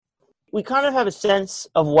we kind of have a sense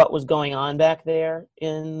of what was going on back there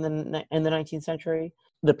in the 19th century.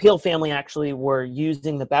 The Peale family actually were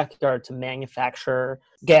using the backyard to manufacture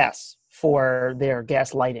gas for their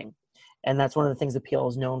gas lighting. And that's one of the things that Peale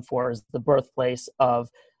is known for, is the birthplace of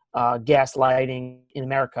gas lighting in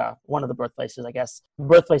America. One of the birthplaces, I guess. The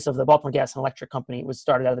birthplace of the Baltimore Gas and Electric Company was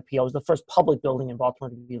started out of the Peale. It was the first public building in Baltimore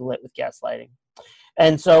to be lit with gas lighting.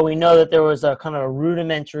 And so we know that there was a kind of a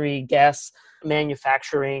rudimentary gas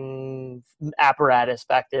manufacturing apparatus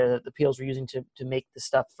back there that the Peales were using to make the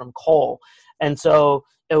stuff from coal. And so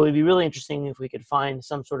it would be really interesting if we could find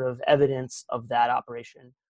some sort of evidence of that operation.